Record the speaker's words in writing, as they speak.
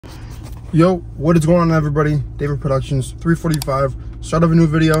Yo, what is going on, everybody? David Productions, 3:45, start of a new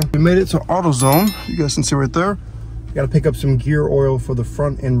video. We made it to AutoZone. You guys can see right there. We gotta pick up some gear oil for the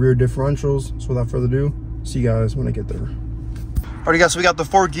front and rear differentials. So without further ado, see you guys when I get there. Alrighty guys, so we got the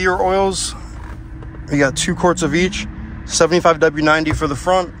 4 gear oils. We got 2 quarts of each, 75 W90 for the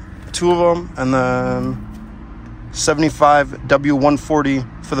front, 2 of them, and then 75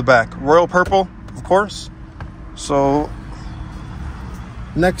 W140 for the back. Royal purple, of course. So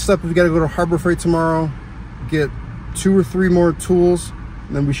next up, we got to go to Harbor Freight tomorrow, get 2 or 3 more tools,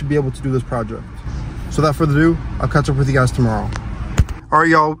 and then we should be able to do this project. So without further ado, I'll catch up with you guys tomorrow. All right,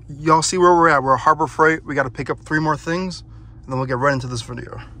 y'all see where we're at. We're at Harbor Freight. We got to pick up 3 more things, and then we'll get right into this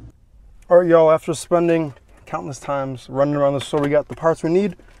video. All right, y'all, after spending countless times running around the store, we got the parts we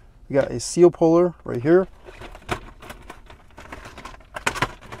need. We got a seal puller right here.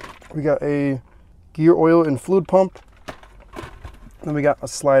 We got a gear oil and fluid pump. Then we got a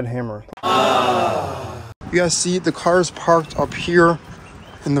slide hammer. You guys see the car is parked up here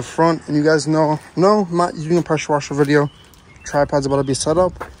in the front, and you guys know, no, I'm not using a pressure washer video. Tripod's about to be set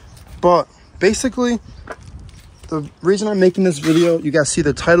up. But basically, the reason I'm making this video, you guys see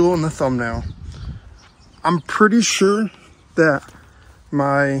the title and the thumbnail. I'm pretty sure that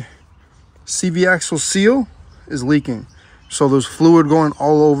my CV axle seal is leaking. So there's fluid going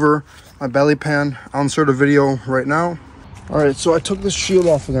all over my belly pan. I'll insert a video right now. All right, so I took this shield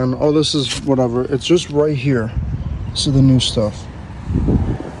off again. Oh, this is whatever. It's just right here. This is the new stuff.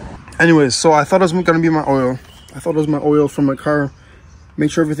 Anyways, so I thought it was gonna be my oil. I thought it was my oil from my car.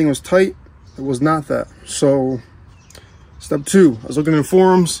 Make sure everything was tight. It was not that. So step 2, I was looking in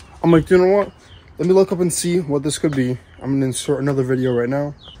forums. I'm like, you know what? Let me look up and see what this could be. I'm gonna insert another video right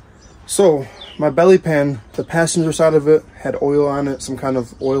now. So my belly pan, the passenger side of it had oil on it, some kind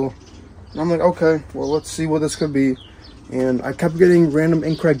of oil. And I'm like, okay, well, let's see what this could be. And I kept getting random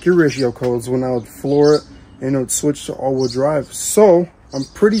incorrect gear ratio codes when I would floor it and it would switch to all-wheel drive. So I'm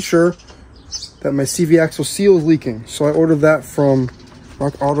pretty sure that my CV axle seal is leaking. So I ordered that from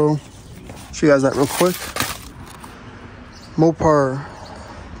Rock Auto. Show you guys that real quick. Mopar,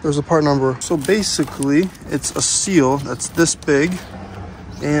 there's a part number. So basically, it's a seal that's this big.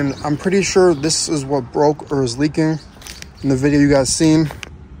 And I'm pretty sure this is what broke or is leaking in the video you guys seen.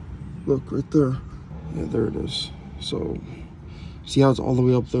 Look, right there. Yeah, there it is. So, see how it's all the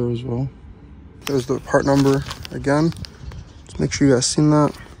way up there as well? There's the part number again. Just make sure you guys seen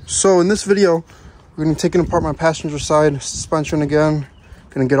that. So, in this video, we're going to be taking apart my passenger side suspension again.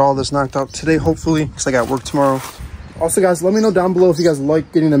 Going to get all this knocked out today, hopefully, because I got work tomorrow. Also, guys, let me know down below if you guys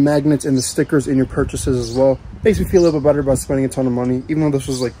like getting the magnets and the stickers in your purchases as well. Makes me feel a little bit better about spending a ton of money, even though this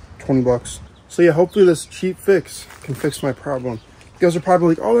was like 20 bucks. So yeah, hopefully this cheap fix can fix my problem. You guys are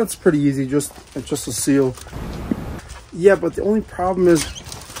probably like, oh, that's pretty easy, it's just a seal. Yeah, but the only problem is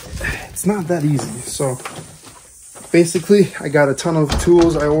it's not that easy. So basically, I got a ton of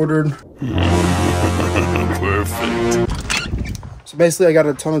tools I ordered. Perfect. So basically, I got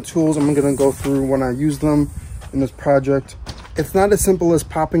a ton of tools I'm gonna go through when I use them in this project. It's not as simple as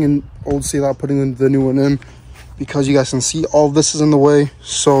popping an old seal out, putting the new one in, because you guys can see all of this is in the way.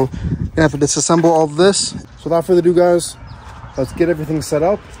 So I'm gonna have to disassemble all of this. So without further ado, guys, let's get everything set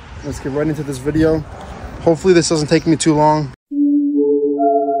up. Let's get right into this video. Hopefully this doesn't take me too long,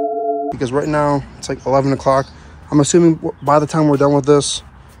 because right now it's like 11 o'clock. I'm assuming by the time we're done with this,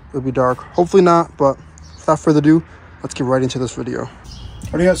 it'll be dark. Hopefully not, but without further ado, let's get right into this video.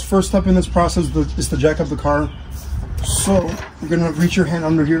 Alright guys, first step in this process is to jack up the car. So you're gonna reach your hand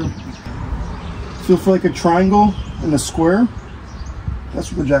under here. Feel for like a triangle and a square.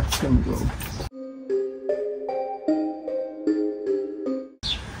 That's where the jacket's gonna go.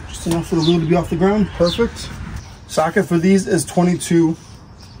 Just enough for the lube to be off the ground. Perfect. Socket for these is 22.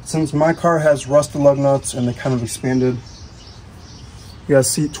 Since my car has rusted lug nuts and they kind of expanded. You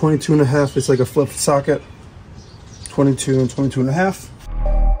guys see 22.5. It's like a flip socket. 22 and 22.5.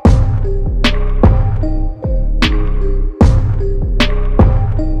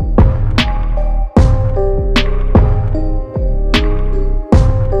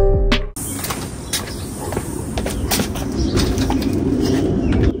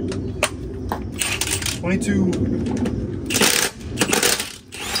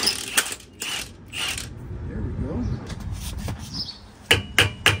 There we go.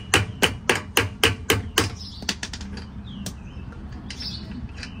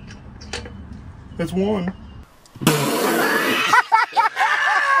 That's one.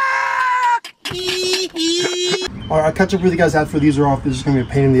 Alright, I'll catch up with you guys after these are off. This is going to be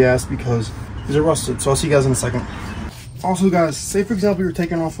a pain in the ass because these are rusted. So I'll see you guys in a second. Also guys, say for example you're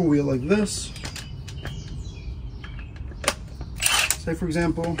taking off a wheel like this. Say for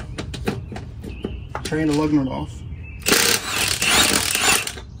example, tearing the lug nut off.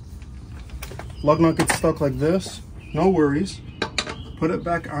 Lug nut gets stuck like this, no worries. Put it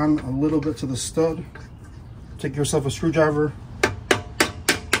back on a little bit to the stud. Take yourself a screwdriver,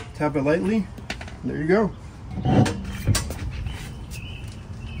 tap it lightly, and there you go.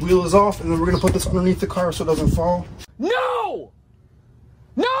 Wheel is off, and then we're gonna put this underneath the car so it doesn't fall. No!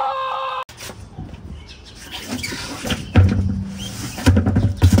 No!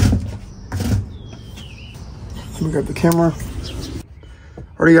 Let me grab the camera.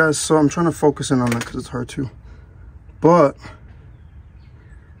 Alright guys, so I'm trying to focus in on that because it's hard to. But,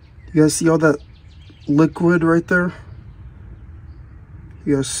 you guys see all that liquid right there?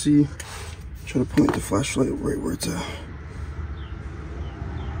 You guys see? Try to point the flashlight right where it's at.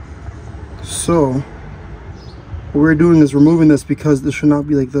 So, what we're doing is removing this because this should not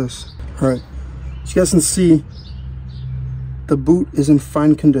be like this. Alright, so you guys can see the boot is in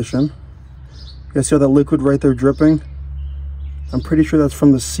fine condition. You guys see all that liquid right there dripping? I'm pretty sure that's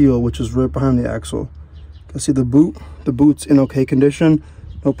from the seal, which is right behind the axle. You guys see the boot? The boot's in okay condition.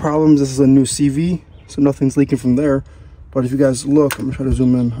 No problems. This is a new CV, so nothing's leaking from there. But if you guys look, I'm gonna try to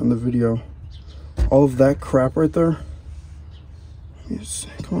zoom in on the video. All of that crap right there.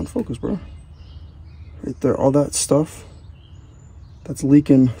 Come on, focus, bro. Right there, all that stuff that's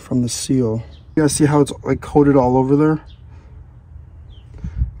leaking from the seal. You guys see how it's like coated all over there?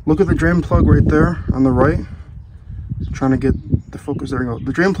 Look at the drain plug right there on the right. I'm trying to get the focus. There we go.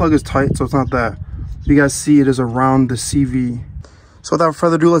 The drain plug is tight, so it's not that. You guys see it is around the CV. So without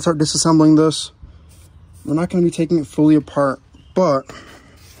further ado, let's start disassembling this. We're not going to be taking it fully apart, but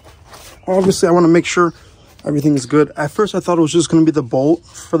obviously I want to make sure everything is good. At first I thought it was just going to be the bolt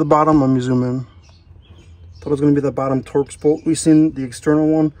for the bottom. Let me zoom in. Thought it was going to be the bottom Torx bolt. We've seen the external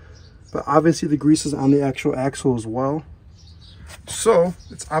one, but obviously the grease is on the actual axle as well. So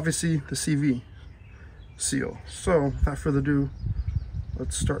it's obviously the CV seal. So without further ado,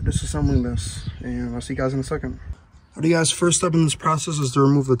 let's start disassembling this, and I'll see you guys in a second. Alright guys, first step in this process is to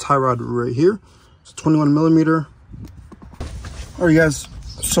remove the tie rod right here. It's 21 millimeter. Alright guys,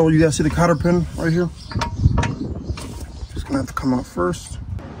 so you guys see the cotter pin right here? Just gonna have to come out first.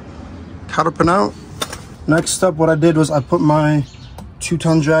 Cotter pin out. Next step, what I did was I put my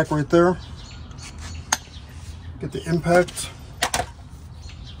 2-ton jack right there. Get the impact.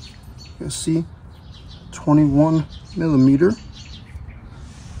 You guys see, 21 millimeter.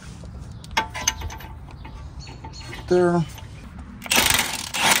 There.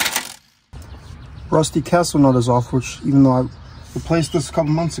 Rusty castle nut is off, which even though I replaced this a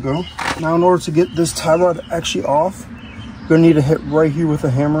couple months ago. Now in order to get this tie rod actually off, you're gonna need to hit right here with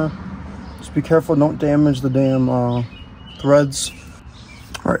a hammer. Just be careful, don't damage the damn threads.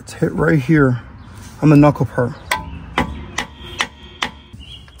 All right, hit right here on the knuckle part.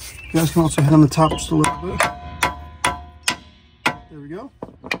 You guys can also hit on the top just a little bit. There we go.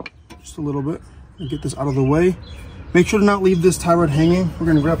 Just a little bit. And get this out of the way. Make sure to not leave this tie rod hanging. We're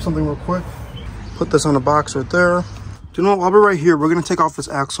gonna grab something real quick. Put this on the box right there. Do you know what? While we're right here, we're gonna take off this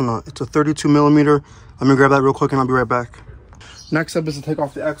axle nut. It's a 32 millimeter. Let me grab that real quick and I'll be right back. Next step is to take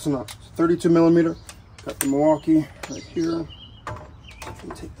off the axle nut. 32 millimeter. Got the Milwaukee right here. Let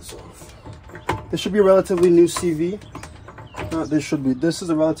me take this off. This should be a relatively new CV. This should be. This is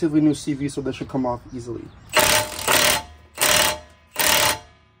a relatively new CV, so this should come off easily.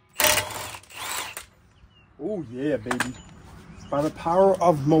 Oh yeah, baby. By the power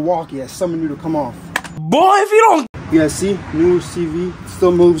of Milwaukee, I summon you to come off. Boy, if you don't... You guys see? New CV. It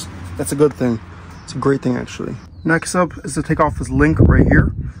still moves. That's a good thing. It's a great thing, actually. Next up is to take off this link right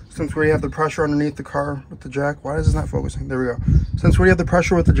here. Since we already have the pressure underneath the car with the jack. Why is this not focusing? There we go. Since we already have the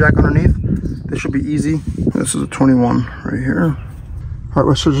pressure with the jack underneath, this should be easy. This is a 21 right here. All right,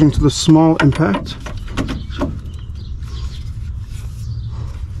 we're switching to the small impact.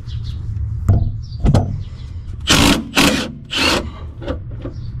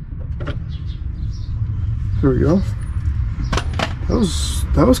 There we go.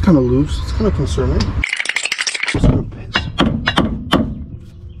 That was kind of loose. It's kind of concerning. It's kind of piss.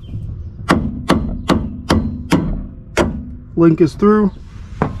 Link is through.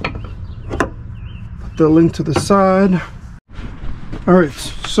 Put the link to the side. All right.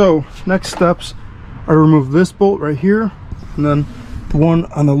 So next steps are to remove this bolt right here, and then the one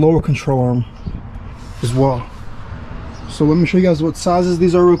on the lower control arm as well. So let me show you guys what sizes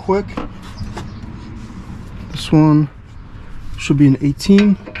these are real quick. This one should be an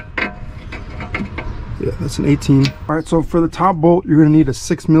 18. Yeah, that's an 18. All right, so for the top bolt, you're gonna need a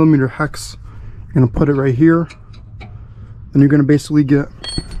 6 millimeter hex. You're gonna put it right here. Then you're gonna basically get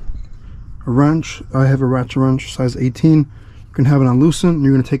a wrench. I have a ratchet wrench, size 18. You can have it on loosen, and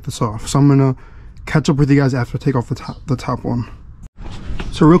you're gonna take this off. So I'm gonna catch up with you guys after I take off the top one.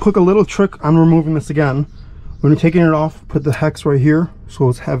 So real quick, a little trick on removing this again. When you're taking it off, put the hex right here, so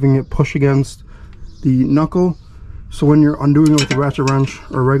it's having it push against the knuckle. So when you're undoing it with a ratchet wrench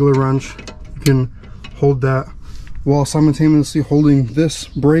or a regular wrench, you can hold that while simultaneously holding this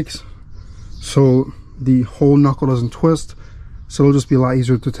brakes, so the whole knuckle doesn't twist. So it'll just be a lot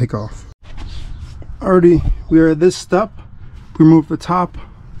easier to take off. Alrighty, we are at this step. Remove the top.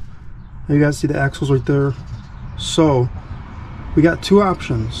 Now you guys see the axles right there. So we got two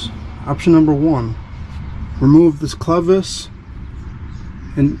options. Option number one, remove this clevis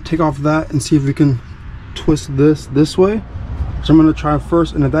and take off that and see if we can twist this way, which I'm going to try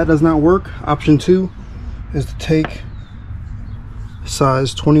first. And if that does not work, option two is to take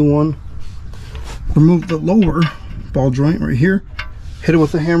size 21, remove the lower ball joint right here, hit it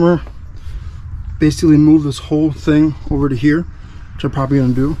with a hammer, basically move this whole thing over to here, which I'm probably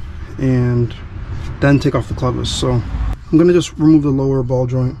going to do, and then take off the clevis. So I'm going to just remove the lower ball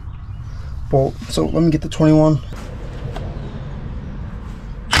joint bolt. So let me get the 21.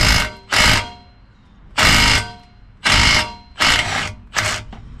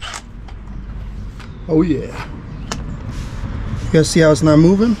 Oh yeah. You guys see how it's not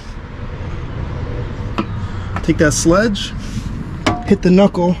moving? Take that sledge, hit the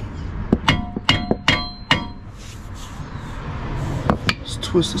knuckle, just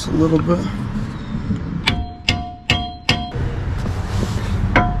twist this a little bit.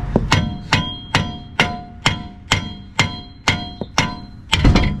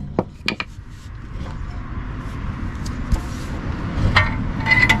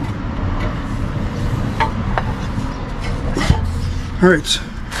 All right,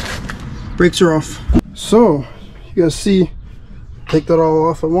 brakes are off. So you guys see, take that all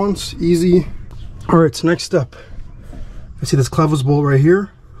off at once, easy. All right, so next step, I see this clevis bolt right here,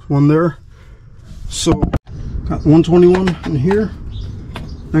 one there. So got 121 in here,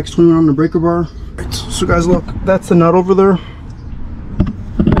 next 21 on the breaker bar. Right, so guys, look, that's the nut over there.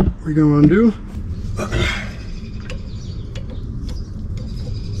 What you're gonna wanna do,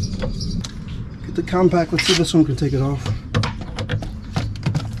 get the compact. Let's see if this one can take it off.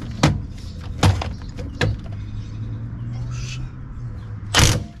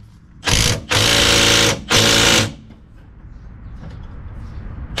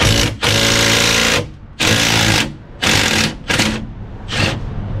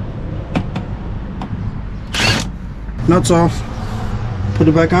 Nuts off, put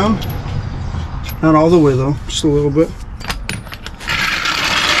it back on, not all the way though, just a little bit.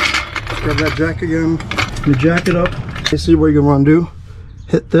 Grab that jack again, you jack it up. Basically what you're gonna wanna do,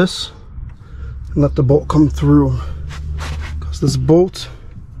 hit this and let the bolt come through, because this bolt,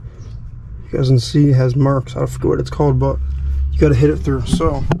 you guys can see, has marks. I forget what it's called, but you gotta hit it through.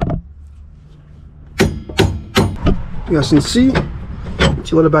 So you guys can see, once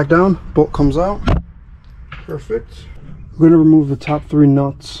you let it back down, bolt comes out. Perfect. We're going to remove the top 3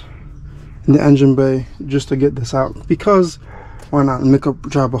 nuts in the engine bay just to get this out, because why not, make the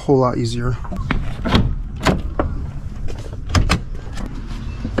job a whole lot easier.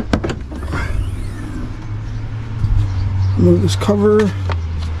 Remove this cover.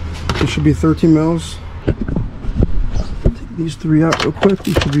 It should be 13 mils. Take these 3 out real quick.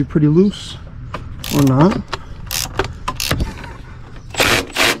 These should be pretty loose, or not.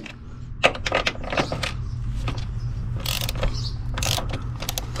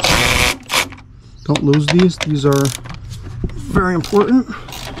 Don't lose these. These are very important.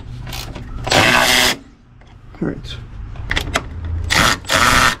 All right.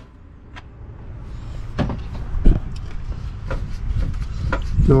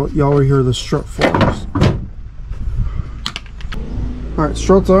 Y'all will hear the strut falls. All right,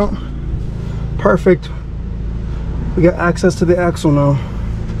 struts out. Perfect. We got access to the axle now,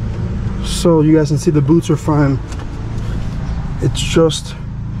 so you guys can see the boots are fine. It's just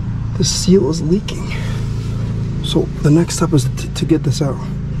the seal is leaking. So the next step is to get this out.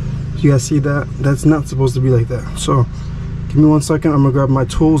 You guys see that? That's not supposed to be like that. So give me 1 second. I'm gonna grab my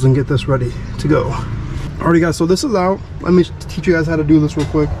tools and get this ready to go. Alrighty guys, so this is out. Let me teach you guys how to do this real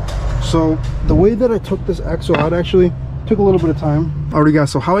quick. So the way that I took this axle out actually took a little bit of time. Alrighty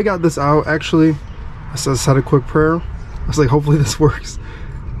guys, so how I got this out, actually, I said a quick prayer. I was like, hopefully this works.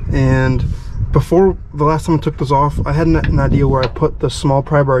 And before the last time I took this off, I had an idea where I put the small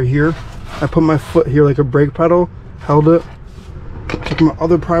pry bar here. I put my foot here like a brake pedal, held it, took my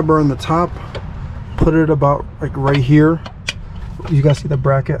other pry bar on the top, put it about like right here. You guys see the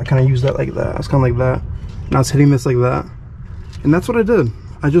bracket? I kind of used that like that. It's kind of like that. And I was hitting this like that. And that's what I did.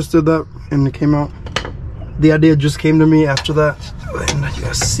 I just did that and it came out. The idea just came to me after that. And you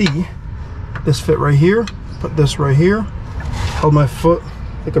guys see, this fit right here, put this right here, held my foot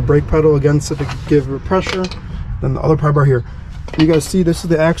like a brake pedal against it to give it pressure, then the other pry bar here. You guys see, this is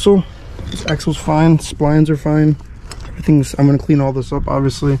the axle. This axle's fine, splines are fine, everything's, I'm gonna clean all this up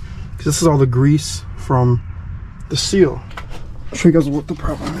obviously, because this is all the grease from the seal. I'll show you guys what the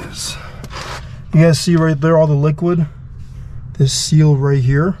problem is. You guys see right there all the liquid, this seal right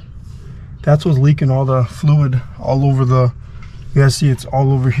here, that's what's leaking all the fluid all over the, you guys see it's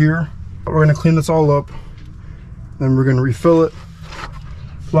all over here. We're gonna clean this all up, then we're gonna refill it.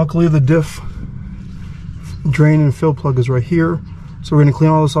 Luckily the diff drain and fill plug is right here, so we're gonna clean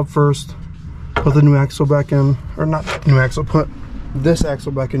all this up first, put the new axle back in, or not new axle, put this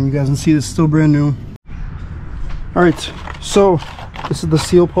axle back in. You guys can see it's still brand new. All right, so this is the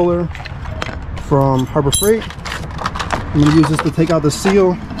seal puller from Harbor Freight. I'm gonna use this to take out the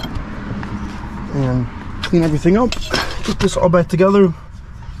seal and clean everything up, put this all back together.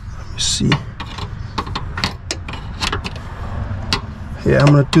 Let me see. Yeah, I'm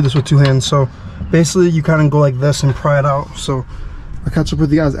gonna do this with two hands. So basically you kind of go like this and pry it out. So I'll catch up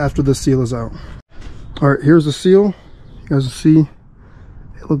with you guys after the seal is out. All right, here's the seal. You guys will see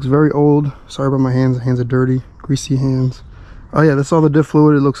it looks very old. Sorry about my hands. The hands are dirty, greasy hands. Oh yeah, that's all the diff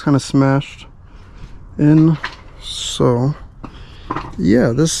fluid. It looks kind of smashed in. So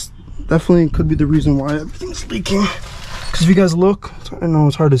yeah, this definitely could be the reason why everything's leaking. Because if you guys look, I know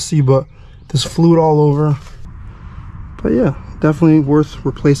it's hard to see, but there's fluid all over. But yeah, definitely worth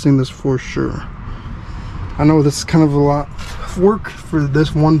replacing this for sure. I know this is kind of a lot of work for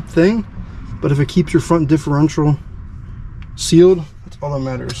this one thing, but if it keeps your front differential sealed, that's all that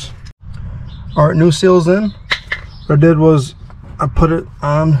matters. All right, new seal's in. What I did was I put it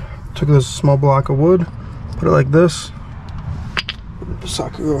on, took this small block of wood, put it like this. Where did the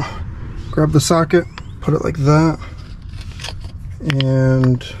socket go? Grab the socket, put it like that,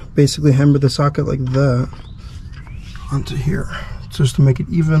 and basically hammer the socket like that onto here, just to make it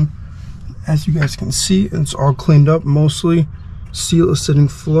even. As you guys can see, it's all cleaned up mostly. Seal is sitting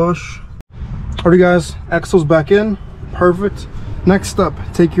flush. Alright guys, axle's back in, perfect. Next up,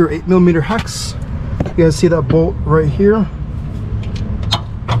 take your 8mm hex. You guys see that bolt right here?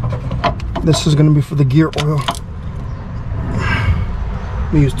 This is gonna be for the gear oil.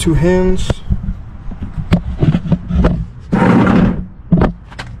 I'm gonna use two hands.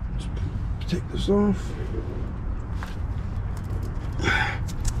 Let's take this off.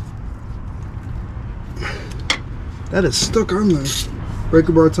 That is stuck on there.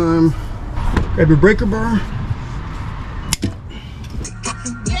 Breaker bar time. Grab your breaker bar.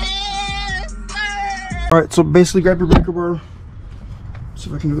 Yes, alright, so basically grab your breaker bar. See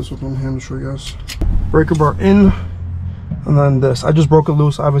if I can do this with one hand to show you guys. Breaker bar in, and then this. I just broke it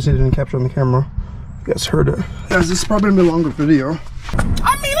loose. Obviously, it didn't capture on the camera. You guys heard it. Guys, this is probably gonna be a longer video.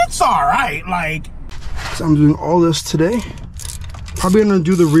 I mean, it's alright, like. So I'm doing all this today. Probably gonna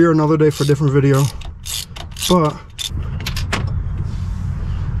do the rear another day for a different video. But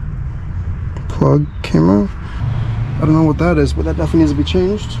plug came out. I don't know what that is, but that definitely needs to be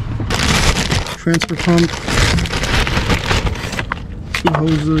changed. Transfer pump, two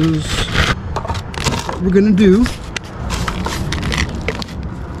hoses. What we're gonna do is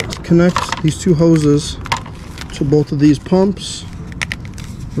connect these two hoses to both of these pumps,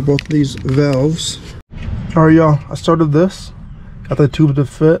 or both of these valves. All right, y'all, I started this, got the tube to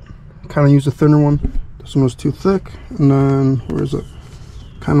fit, kind of used a thinner one. This one was too thick, and then where is it?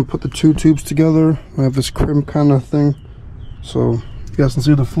 Kind of put the two tubes together. I have this crimp kind of thing, so you guys can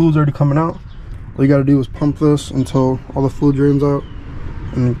see the fluid's already coming out. All you got to do is pump this until all the fluid drains out,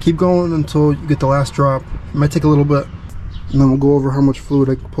 and then keep going until you get the last drop. It might take a little bit, and then we'll go over how much fluid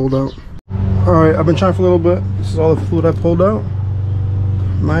I pulled out. All right, I've been trying for a little bit. This is all the fluid I pulled out.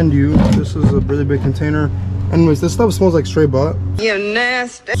 Mind you, this is a really big container. Anyways, this stuff smells like stray butt. You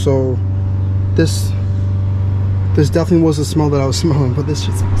nasty. So this definitely was the smell that I was smelling, but this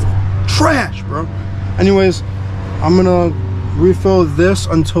shit smells like trash, bro. Anyways, I'm gonna refill this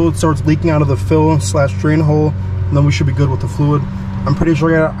until it starts leaking out of the fill slash drain hole, and then we should be good with the fluid. I'm pretty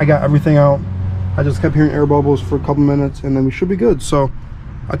sure I got everything out. I just kept hearing air bubbles for a couple minutes, and then we should be good. So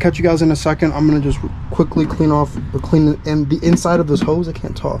I'll catch you guys in a second. I'm gonna just quickly clean off or clean the inside of this hose. I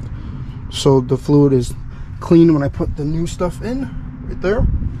can't talk. So the fluid is clean when I put the new stuff in right there.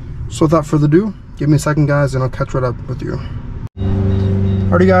 So without further ado, give me a second, guys, and I'll catch right up with you.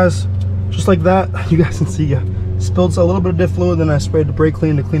 Alrighty, guys, just like that, you guys can see spilled a little bit of diff fluid, then I sprayed the brake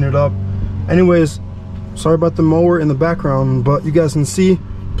clean to clean it up. Anyways, sorry about the mower in the background, but you guys can see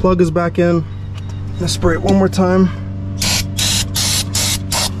plug is back in. Let's spray it one more time.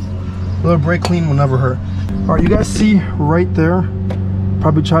 A little brake clean will never hurt. All right, you guys see right there,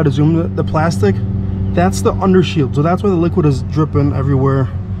 probably try to zoom the plastic. That's the undershield, so that's why the liquid is dripping everywhere.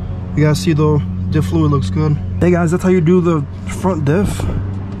 You guys see though, diff fluid looks good. Hey guys, that's how you do the front diff,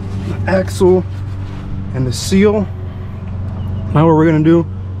 the axle, and the seal. Now what we're gonna do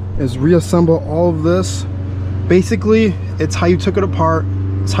is reassemble all of this. Basically, it's how you took it apart,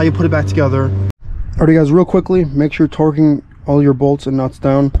 it's how you put it back together. Alright guys, real quickly, make sure you're torquing all your bolts and nuts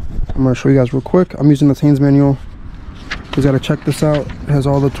down. I'm gonna show you guys real quick. I'm using the Haynes manual. You guys gotta check this out. It has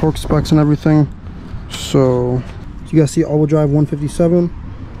all the torque specs and everything. So you guys see all-wheel drive 157.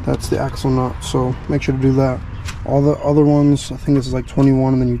 That's the axle nut, so make sure to do that. All the other ones, I think this is like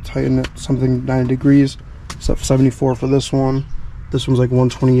 21, and then you tighten it something 90 degrees. Except 74 for this one. This one's like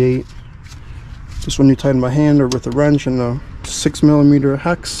 128. This one you tighten by hand or with a wrench, and a 6mm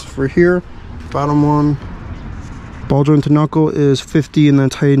hex for here. Bottom one, ball joint to knuckle is 50, and then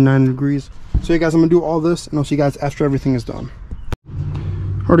tighten 90 degrees. So yeah guys, I'm gonna do all this, and I'll see you guys after everything is done.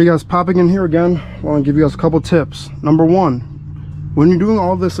 Alright guys, popping in here again, I want to give you guys a couple tips. Number one, when you're doing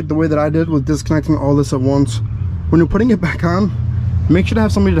all this like the way that I did with disconnecting all this at once, when you're putting it back on, make sure to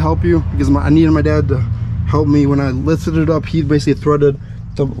have somebody to help you, because I needed my dad to help me. When I lifted it up, he basically threaded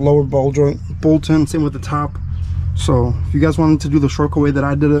the lower ball joint bolt in, same with the top. So if you guys wanted to do the shortcut way that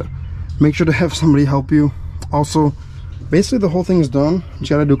I did it, make sure to have somebody help you. Also, basically the whole thing is done. You just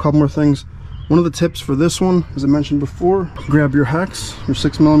gotta do a couple more things. One of the tips for this one, as I mentioned before, grab your hex, your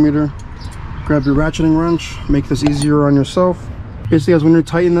 6mm, grab your ratcheting wrench, make this easier on yourself. Basically guys, when you're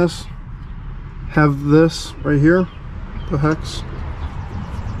tightening this, have this right here, the hex.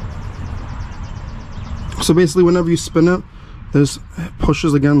 So basically whenever you spin it, this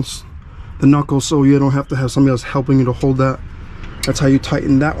pushes against the knuckle, so you don't have to have somebody else helping you to hold that. That's how you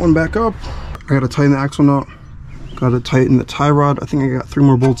tighten that one back up. I gotta tighten the axle nut, gotta tighten the tie rod. I think I got 3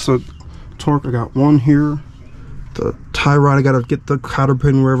 more bolts to torque. I got one here. The tie rod, I gotta get the cotter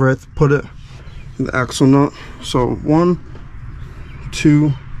pin wherever I put it, and the axle nut. So 1,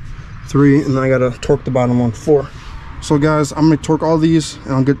 2, 3, and then I gotta torque the bottom one, 4. So guys, I'm gonna torque all these,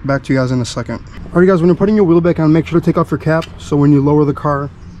 and I'll get back to you guys in a second. Alright guys, when you're putting your wheel back on, make sure to take off your cap, so when you lower the car,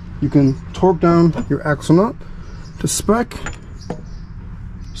 you can torque down your axle nut to spec.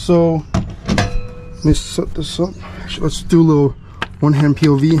 So let me set this up. Actually, let's do a little one-hand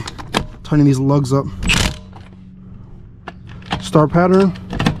POV, tightening these lugs up. Star pattern.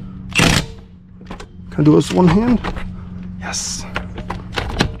 Can I do this one hand? Yes.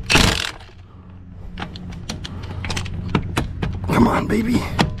 Come on, baby.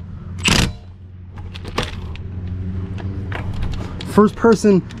 First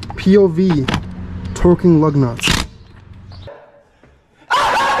person POV, torquing lug nuts.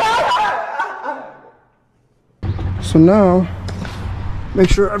 So now, make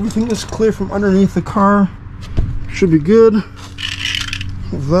sure everything is clear from underneath the car. Should be good.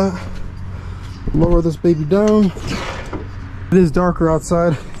 With that, lower this baby down. It is darker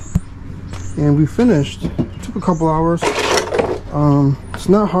outside, and we finished. It took a couple hours. It's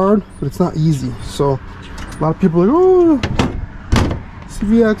not hard, but it's not easy. So a lot of people are like, oh,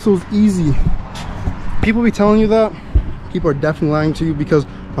 CV axle is easy. People be telling you that. People are definitely lying to you, because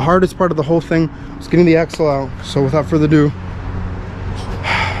the hardest part of the whole thing is getting the axle out. So without further ado,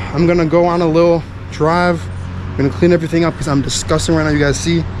 I'm gonna go on a little drive. I'm gonna clean everything up because I'm disgusting right now. You guys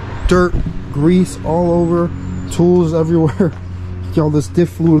see dirt, grease all over, tools everywhere. Y'all, this diff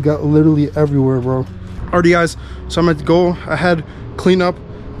fluid got literally everywhere, bro. Alrighty guys, so I'm gonna go ahead, clean up,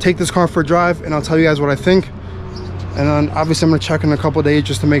 take this car for a drive, and I'll tell you guys what I think. And then obviously I'm gonna check in a couple of days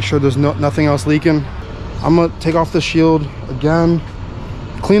just to make sure there's nothing else leaking. I'm gonna take off the shield again,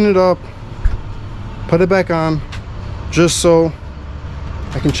 clean it up, put it back on, just so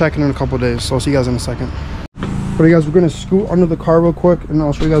I can check in a couple of days. So I'll see you guys in a second. But you guys, we're gonna scoot under the car real quick, and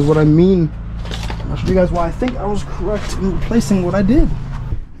I'll show you guys what I mean. I'll show you guys why I think I was correct in replacing what I did.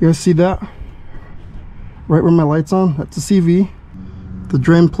 You guys see that? Right where my light's on, that's a CV. The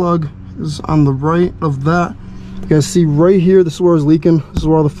drain plug is on the right of that. You guys see right here, this is where it was leaking. This is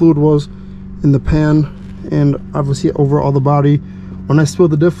where all the fluid was in the pan, and obviously over all the body. When I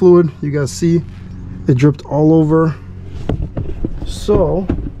spilled the diff fluid, you guys see it dripped all over. So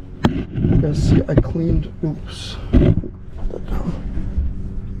you guys see I cleaned, oops, you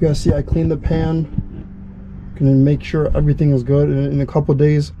guys see I cleaned the pan. Gonna make sure everything is good, and in a couple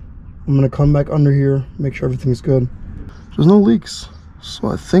days I'm gonna come back under here, make sure everything's good. There's no leaks, so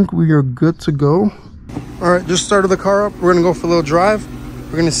I think we are good to go. All right, just started the car up. We're gonna go for a little drive.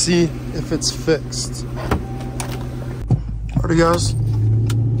 We're gonna see if it's fixed. Alrighty guys,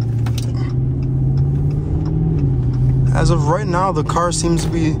 as of right now, the car seems to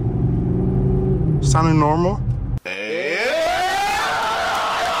be sounding normal.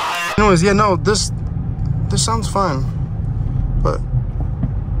 Anyways, yeah, no, this sounds fine. But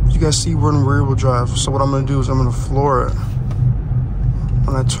you guys see we're in rear wheel drive. So what I'm gonna do is I'm gonna floor it.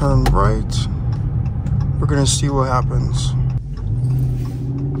 When I turn right, we're gonna see what happens.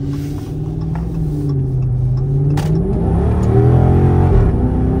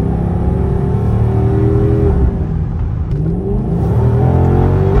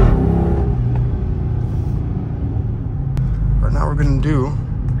 Right now, what we're gonna do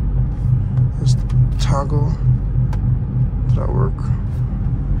is toggle. Did that work?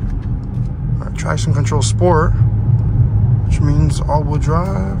 All right, traction control sport, which means all-wheel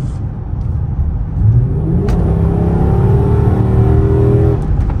drive.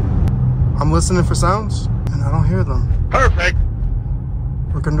 I'm listening for sounds, and I don't hear them. Perfect.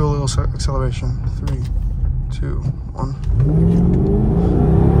 We're gonna do a little acceleration. 3, 2, 1.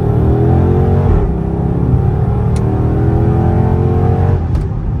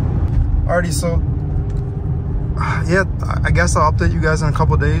 Alrighty, so yeah, I guess I'll update you guys in a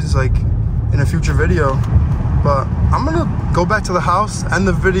couple days, like in a future video. But I'm gonna go back to the house, end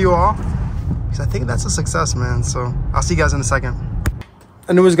the video off, because I think that's a success, man. So I'll see you guys in a second.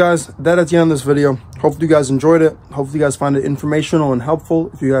 Anyways, guys, that's the end of this video. Hopefully you guys enjoyed it. Hopefully you guys find it informational and helpful.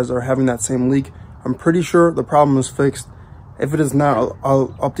 If you guys are having that same leak, I'm pretty sure the problem is fixed. If it is not, I'll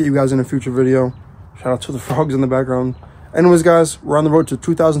update you guys in a future video. Shout out to the frogs in the background. Anyways, guys, we're on the road to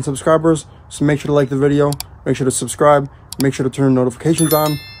 2,000 subscribers, so make sure to like the video, make sure to subscribe, make sure to turn notifications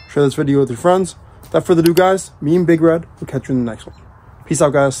on, share this video with your friends. Without further ado, guys, me and Big Red will catch you in the next one. Peace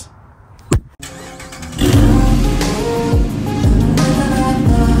out, guys.